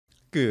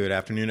Good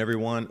afternoon,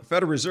 everyone.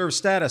 Federal Reserve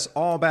status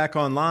all back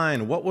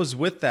online. What was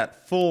with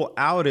that full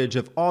outage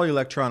of all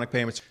electronic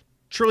payments?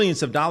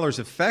 Trillions of dollars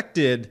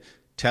affected.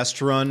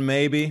 Test run,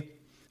 maybe.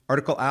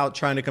 Article out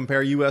trying to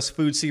compare U.S.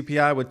 food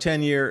CPI with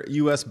 10-year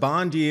U.S.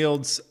 bond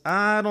yields.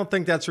 I don't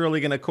think that's really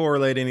going to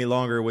correlate any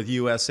longer with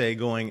USA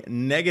going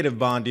negative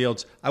bond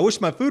yields. I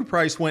wish my food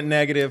price went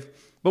negative,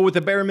 but with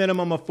the bare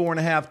minimum of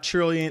 $4.5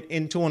 trillion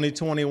in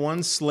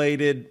 2021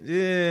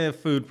 slated,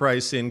 food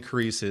price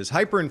increases.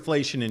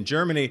 Hyperinflation in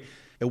Germany.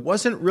 It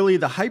wasn't really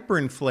the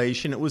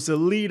hyperinflation, it was the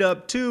lead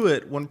up to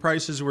it when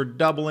prices were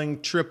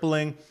doubling,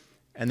 tripling,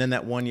 and then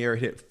that 1 year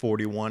hit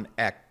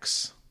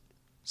 41x.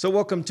 So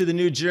welcome to the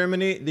new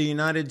Germany, the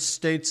United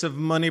States of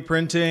money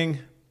printing.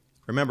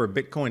 Remember,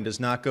 Bitcoin does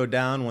not go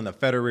down when the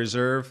Federal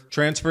Reserve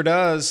transfer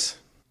does.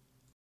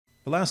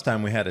 The last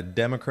time we had a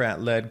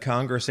Democrat-led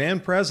Congress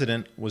and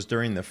president was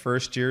during the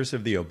first years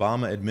of the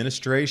Obama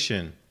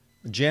administration.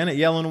 Janet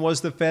Yellen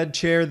was the Fed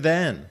chair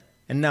then,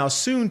 and now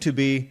soon to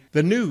be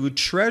the new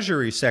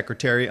Treasury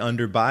Secretary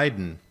under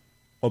Biden.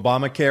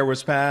 Obamacare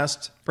was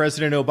passed.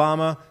 President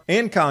Obama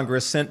and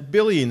Congress sent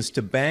billions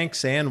to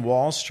banks and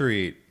Wall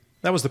Street.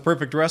 That was the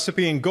perfect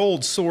recipe, and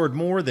gold soared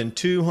more than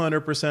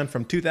 200%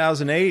 from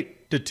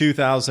 2008 to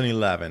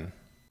 2011.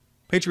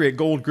 Patriot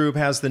Gold Group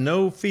has the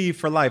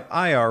no-fee-for-life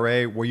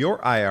IRA, where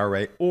your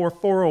IRA or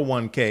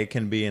 401k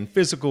can be in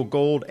physical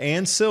gold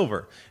and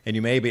silver, and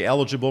you may be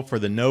eligible for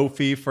the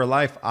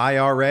no-fee-for-life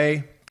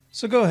IRA.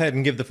 So go ahead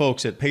and give the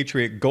folks at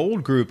Patriot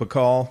Gold Group a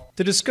call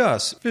to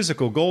discuss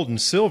physical gold and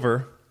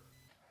silver.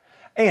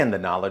 And the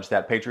knowledge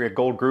that Patriot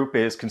Gold Group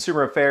is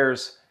Consumer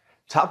Affairs'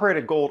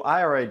 top-rated gold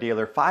IRA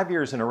dealer 5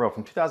 years in a row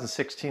from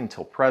 2016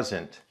 till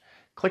present.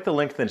 Click the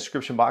link in the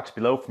description box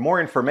below for more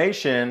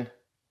information.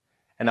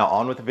 And now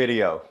on with the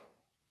video.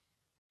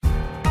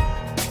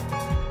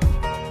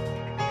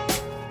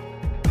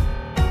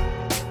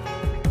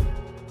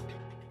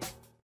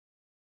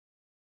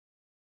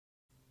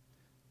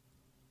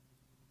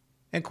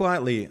 And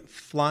quietly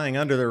flying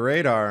under the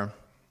radar,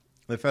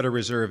 the Federal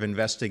Reserve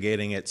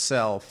investigating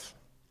itself.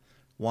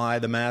 Why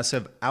the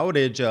massive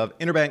outage of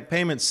interbank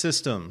payment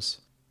systems?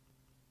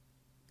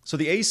 So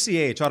the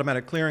ACH,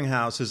 Automatic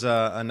Clearinghouse, is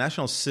a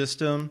national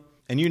system,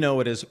 and you know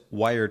it as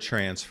wire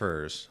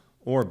transfers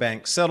or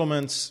bank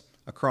settlements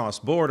across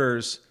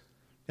borders.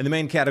 And the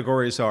main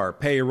categories are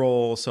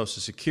payroll,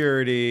 Social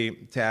Security,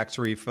 tax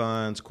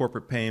refunds,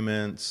 corporate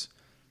payments,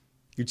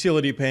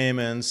 utility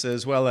payments,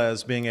 as well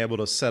as being able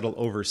to settle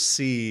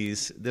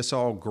overseas. This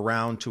all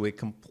ground to a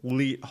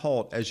complete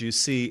halt, as you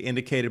see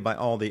indicated by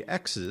all the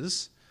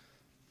X's.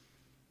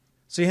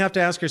 So you have to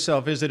ask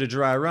yourself, is it a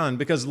dry run?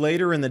 Because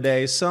later in the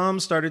day,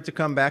 some started to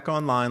come back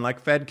online,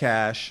 like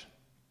FedCash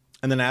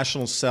and the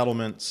national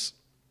settlements.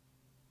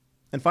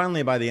 And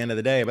finally, by the end of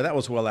the day, but that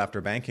was well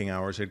after banking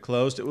hours had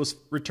closed, it was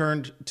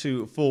returned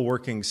to full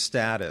working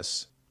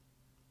status.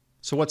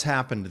 So what's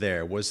happened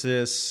there? Was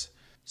this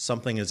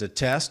something as a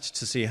test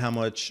to see how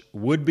much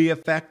would be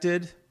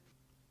affected?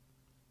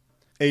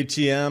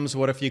 ATMs,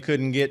 what if you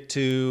couldn't get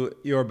to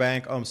your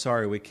bank? Oh, I'm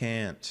sorry, we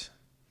can't.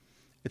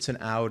 It's an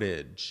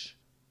outage.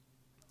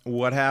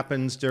 What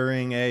happens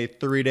during a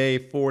 3-day,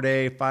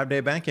 4-day, 5-day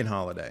banking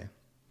holiday?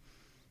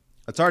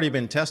 It's already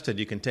been tested.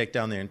 You can take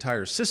down the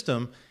entire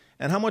system.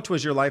 And how much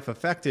was your life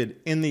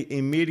affected in the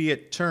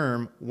immediate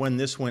term when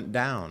this went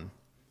down?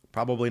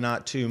 Probably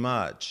not too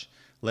much.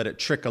 Let it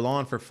trickle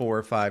on for 4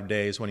 or 5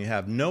 days when you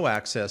have no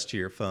access to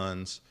your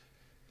funds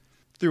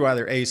through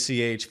either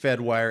ACH,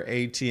 FedWire,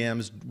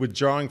 ATMs,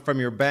 withdrawing from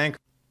your bank,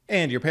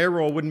 and your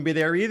payroll wouldn't be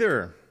there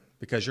either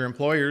because your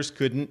employers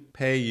couldn't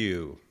pay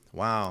you.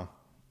 Wow.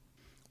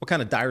 What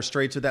kind of dire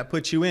straits would that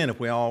put you in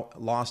if we all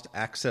lost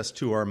access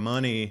to our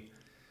money?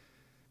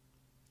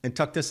 And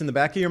tuck this in the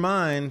back of your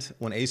mind,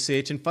 when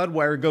ACH and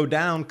FedWire go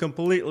down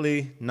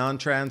completely,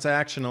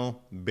 non-transactional,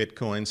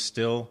 Bitcoin's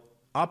still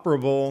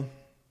operable.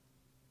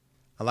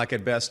 I like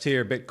it best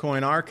here,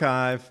 Bitcoin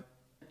Archive.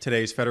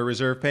 Today's Federal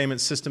Reserve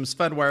Payment Systems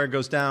FedWire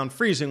goes down,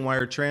 freezing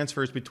wire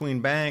transfers between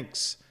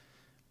banks.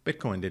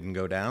 Bitcoin didn't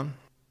go down.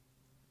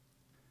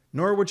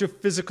 Nor would your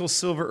physical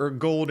silver or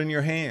gold in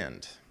your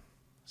hand.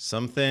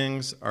 Some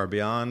things are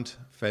beyond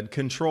Fed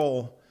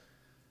control.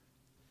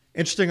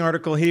 Interesting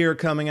article here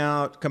coming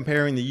out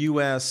comparing the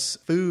U.S.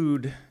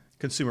 Food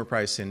Consumer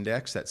Price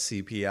Index, that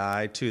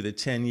CPI, to the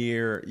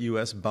 10-year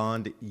U.S.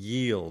 bond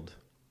yield.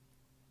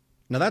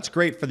 Now that's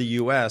great for the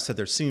U.S. that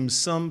there seems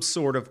some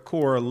sort of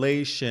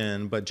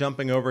correlation, but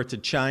jumping over to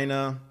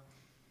China,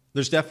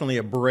 there's definitely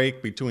a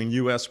break between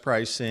U.S.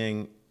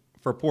 pricing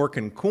for pork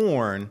and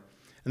corn,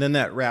 and then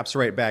that wraps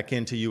right back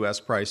into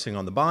U.S. pricing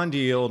on the bond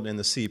yield and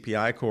the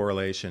CPI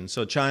correlation.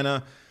 So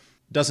China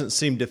doesn't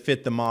seem to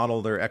fit the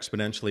model. They're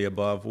exponentially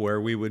above where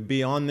we would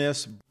be on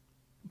this.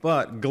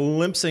 But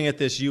glimpsing at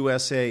this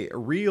USA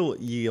real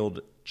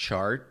yield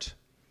chart,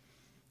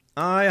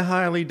 I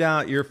highly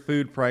doubt your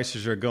food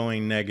prices are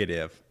going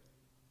negative.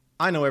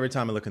 I know every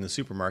time I look in the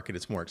supermarket,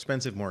 it's more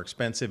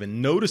expensive,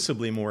 and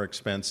noticeably more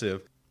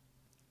expensive.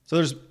 So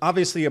there's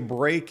obviously a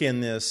break in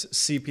this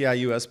CPI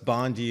US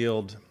bond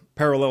yield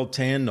parallel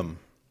tandem.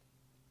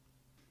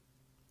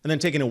 And then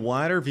taking a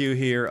wider view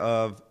here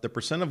of the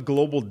percent of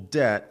global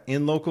debt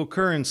in local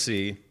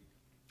currency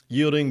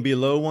yielding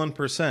below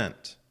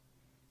 1%,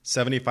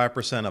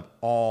 75% of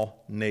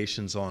all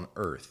nations on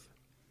earth.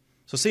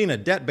 So seeing a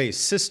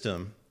debt-based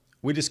system,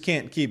 we just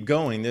can't keep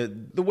going.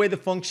 The way the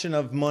function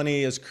of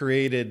money is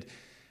created,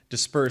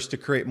 dispersed to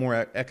create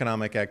more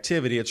economic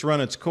activity, it's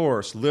run its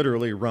course,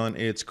 literally run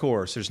its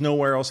course. There's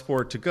nowhere else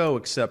for it to go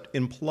except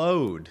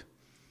implode.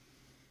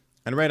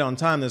 And right on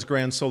time, this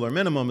grand solar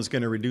minimum is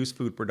going to reduce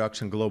food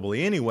production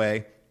globally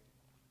anyway.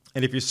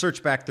 And if you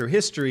search back through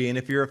history, and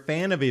if you're a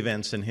fan of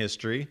events in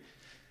history,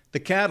 the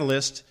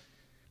catalyst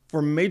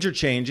for major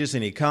changes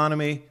in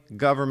economy,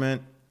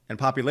 government, and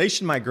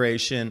population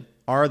migration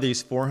are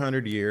these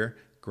 400-year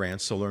grand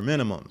solar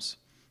minimums.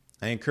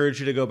 I encourage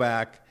you to go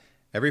back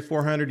every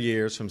 400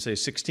 years from, say,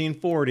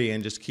 1640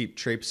 and just keep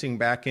traipsing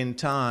back in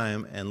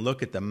time and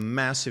look at the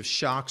massive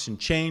shocks and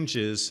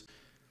changes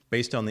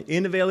based on the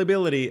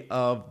inavailability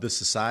of the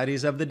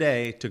societies of the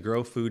day to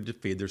grow food to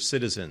feed their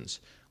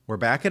citizens. We're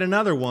back at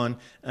another one,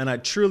 and I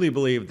truly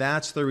believe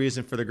that's the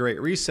reason for the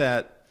Great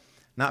Reset,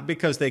 not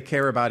because they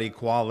care about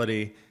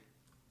equality,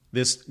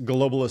 this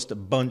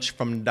globalist bunch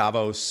from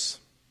Davos,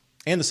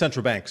 and the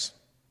central banks.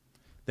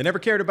 They never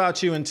cared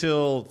about you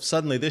until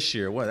suddenly this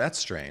year. Well, that's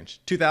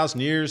strange.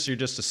 2,000 years, you're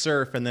just a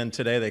serf, and then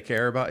today they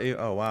care about you?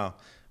 Oh, wow.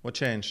 What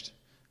changed?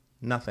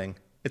 Nothing.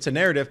 It's a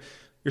narrative.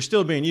 You're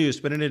still being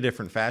used, but in a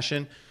different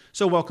fashion.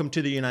 So welcome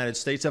to the United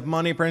States of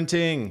money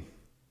printing.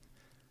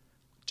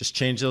 Just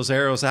change those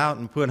arrows out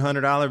and put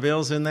 $100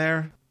 bills in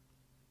there.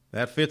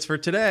 That fits for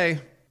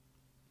today.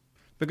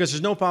 Because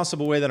there's no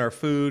possible way that our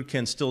food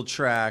can still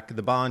track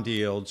the bond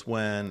yields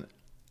when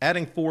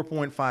adding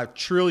 $4.5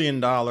 trillion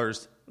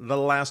the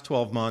last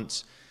 12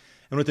 months,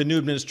 and with the new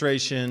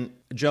administration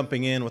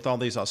jumping in with all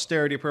these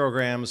austerity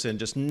programs and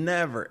just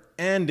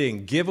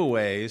never-ending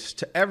giveaways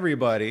to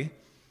everybody,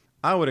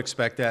 I would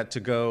expect that to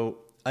go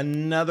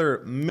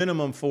another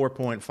minimum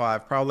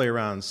 4.5, probably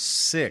around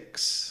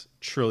 6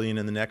 trillion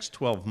in the next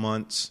 12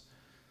 months.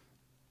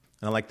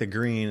 And I like the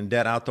green,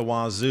 debt out the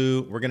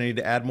wazoo. We're going to need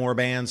to add more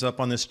bands up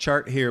on this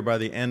chart here by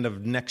the end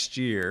of next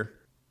year.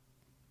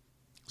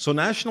 So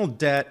national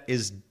debt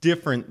is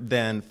different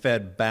than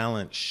Fed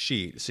balance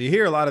sheet. So you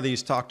hear a lot of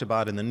these talked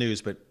about in the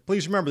news, but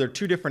please remember they're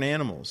two different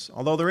animals.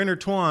 Although they're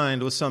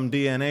intertwined with some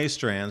DNA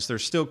strands, they're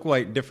still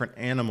quite different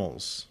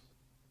animals.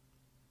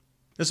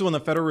 This is when the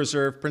Federal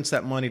Reserve prints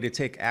that money to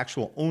take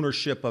actual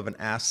ownership of an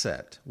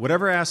asset,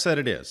 whatever asset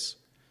it is.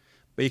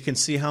 But you can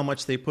see how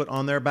much they put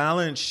on their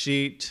balance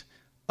sheet,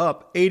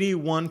 up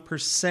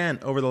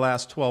 81% over the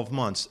last 12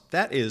 months.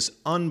 That is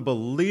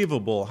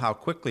unbelievable how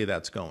quickly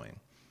that's going.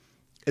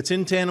 It's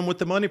in tandem with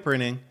the money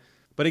printing.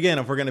 But again,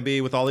 if we're going to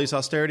be with all these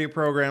austerity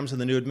programs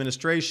and the new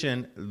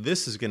administration,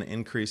 this is going to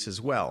increase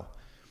as well.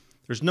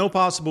 There's no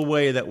possible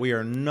way that we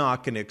are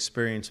not going to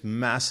experience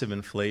massive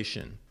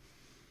inflation.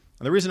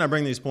 And the reason I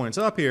bring these points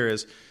up here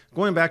is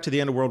going back to the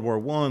end of World War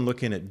I,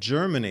 looking at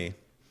Germany,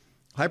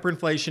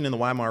 hyperinflation in the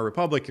Weimar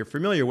Republic you're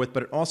familiar with,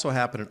 but it also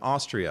happened in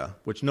Austria,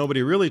 which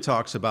nobody really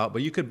talks about,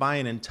 but you could buy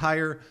an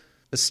entire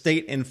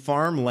estate in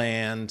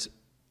farmland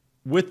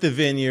with the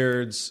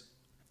vineyards,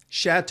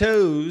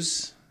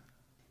 chateaus,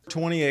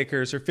 20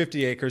 acres or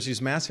 50 acres,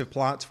 these massive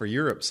plots for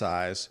Europe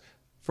size,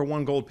 for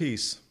one gold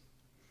piece.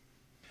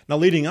 Now,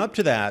 leading up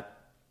to that,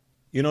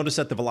 you notice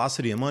that the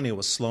velocity of money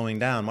was slowing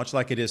down, much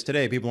like it is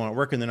today. People aren't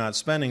working, they're not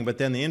spending, but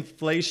then the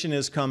inflation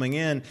is coming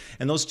in,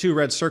 and those two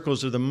red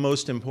circles are the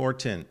most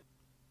important.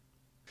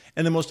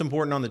 And the most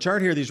important on the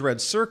chart here, these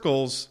red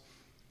circles,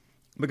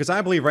 because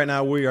I believe right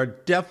now we are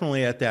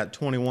definitely at that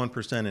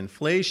 21%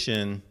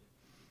 inflation.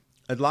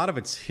 A lot of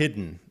it's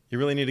hidden. You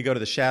really need to go to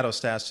the shadow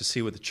stats to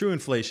see what the true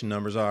inflation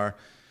numbers are.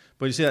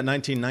 But you see that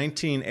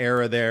 1919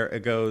 era there,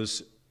 it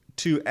goes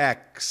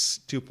 2x,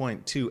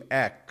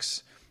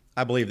 2.2x.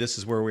 I believe this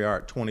is where we are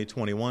at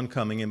 2021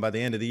 coming in by the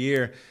end of the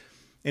year.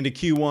 Into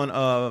Q1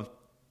 of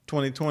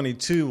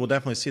 2022, we'll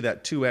definitely see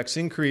that 2x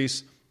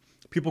increase.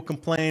 People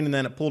complained, and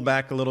then it pulled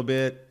back a little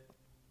bit.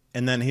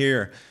 And then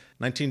here,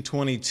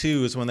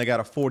 1922 is when they got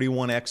a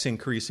 41x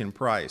increase in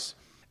price.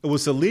 It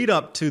was the lead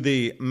up to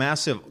the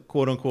massive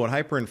quote-unquote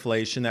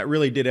hyperinflation that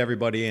really did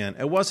everybody in.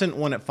 It wasn't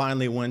when it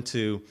finally went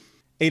to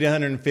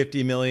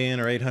 850 million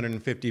or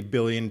 850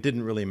 billion.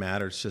 Didn't really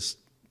matter. It's just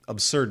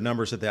absurd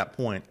numbers at that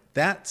point.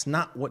 That's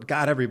not what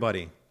got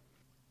everybody.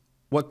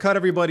 What cut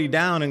everybody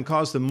down and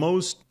caused the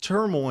most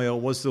turmoil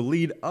was the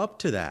lead up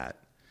to that.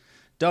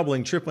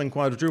 Doubling, tripling,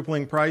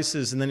 quadrupling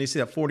prices, and then you see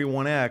that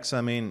 41x.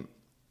 I mean,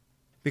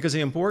 because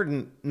the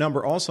important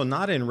number also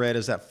not in red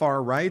is that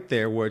far right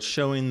there where it's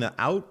showing the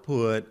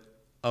output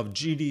of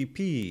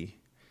GDP.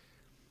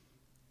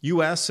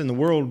 U.S. and the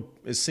world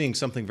is seeing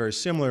something very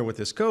similar with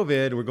this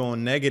COVID. We're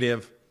going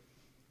negative,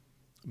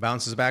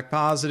 bounces back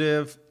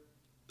positive,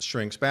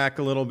 shrinks back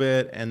a little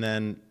bit, and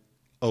then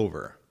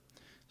over.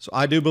 So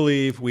I do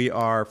believe we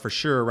are for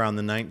sure around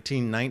the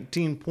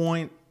 1919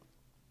 point.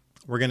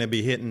 We're going to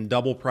be hitting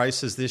double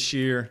prices this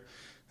year.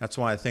 That's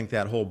why I think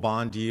that whole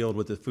bond yield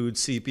with the food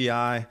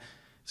CPI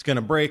is It's going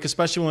to break,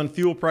 especially when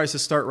fuel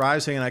prices start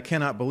rising, and I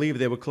cannot believe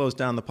they would close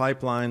down the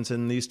pipelines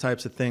and these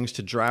types of things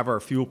to drive our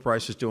fuel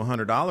prices to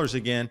 $100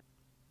 again.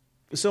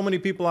 So many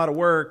people out of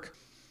work,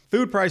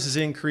 food prices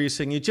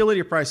increasing,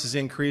 utility prices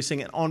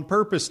increasing, and on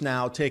purpose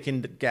now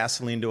taking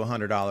gasoline to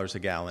 $100 a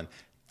gallon.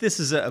 This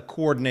is a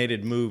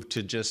coordinated move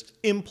to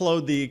just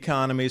implode the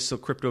economy so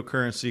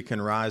cryptocurrency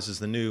can rise as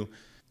the new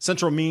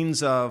central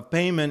means of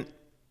payment.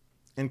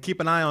 And keep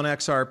an eye on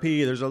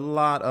XRP. There's a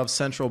lot of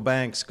central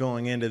banks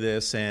going into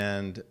this,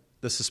 and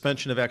the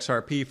suspension of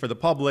XRP for the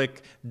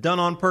public, done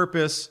on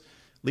purpose,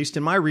 at least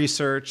in my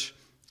research,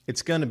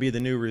 it's going to be the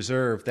new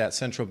reserve that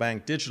central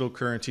bank digital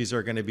currencies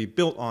are going to be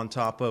built on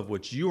top of,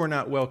 which you are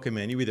not welcome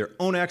in. You either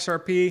own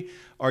XRP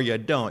or you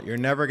don't. You're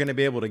never going to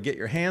be able to get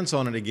your hands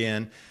on it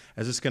again,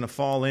 as it's going to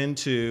fall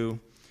into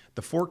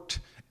the forked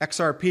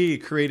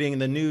XRP, creating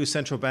the new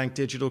central bank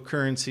digital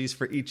currencies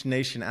for each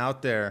nation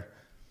out there.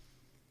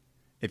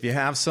 If you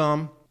have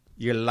some,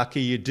 you're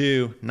lucky you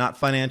do. Not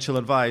financial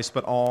advice,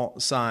 but all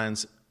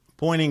signs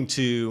pointing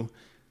to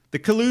the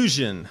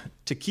collusion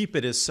to keep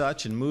it as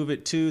such and move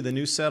it to the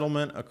new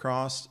settlement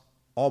across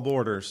all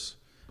borders.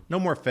 No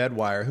more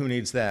FedWire. Who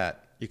needs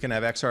that? You can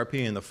have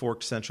XRP and the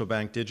forked central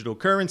bank digital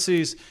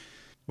currencies,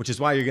 which is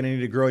why you're going to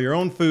need to grow your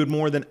own food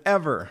more than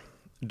ever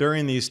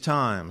during these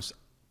times.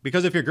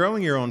 Because if you're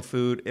growing your own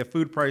food, if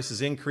food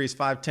prices increase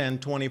 5, 10,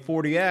 20,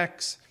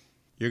 40x,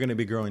 you're going to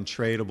be growing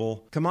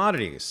tradable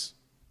commodities.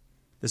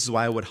 This is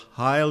why I would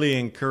highly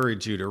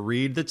encourage you to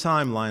read the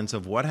timelines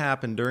of what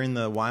happened during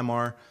the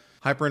Weimar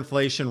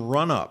hyperinflation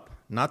run-up.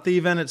 Not the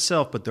event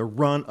itself, but the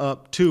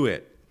run-up to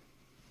it.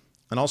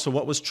 And also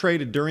what was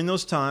traded during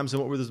those times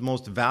and what were the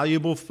most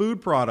valuable food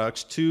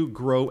products to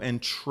grow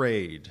and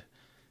trade.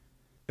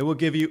 It will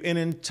give you an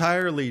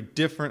entirely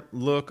different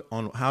look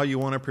on how you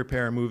want to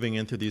prepare moving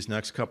into these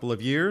next couple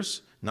of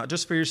years, not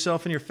just for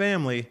yourself and your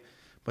family,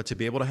 but to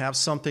be able to have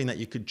something that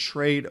you could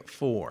trade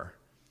for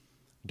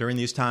during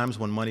these times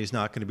when money is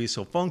not going to be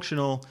so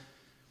functional,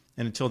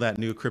 and until that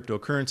new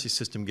cryptocurrency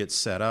system gets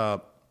set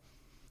up.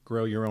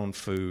 Grow your own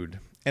food.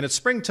 And it's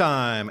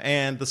springtime,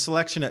 and the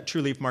selection at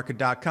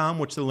trueleafmarket.com,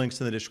 which the link's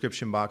in the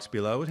description box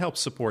below. It helps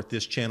support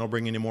this channel,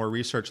 bringing you more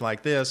research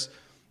like this.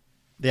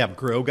 They have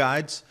grow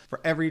guides for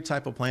every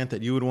type of plant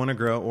that you would want to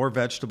grow or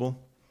vegetable.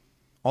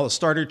 All the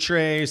starter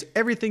trays,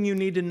 everything you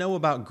need to know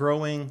about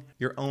growing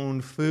your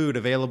own food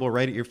available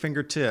right at your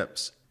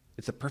fingertips.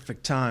 It's a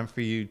perfect time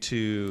for you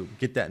to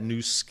get that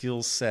new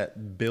skill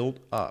set built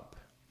up.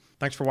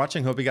 Thanks for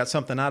watching. Hope you got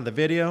something out of the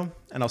video,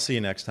 and I'll see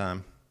you next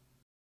time.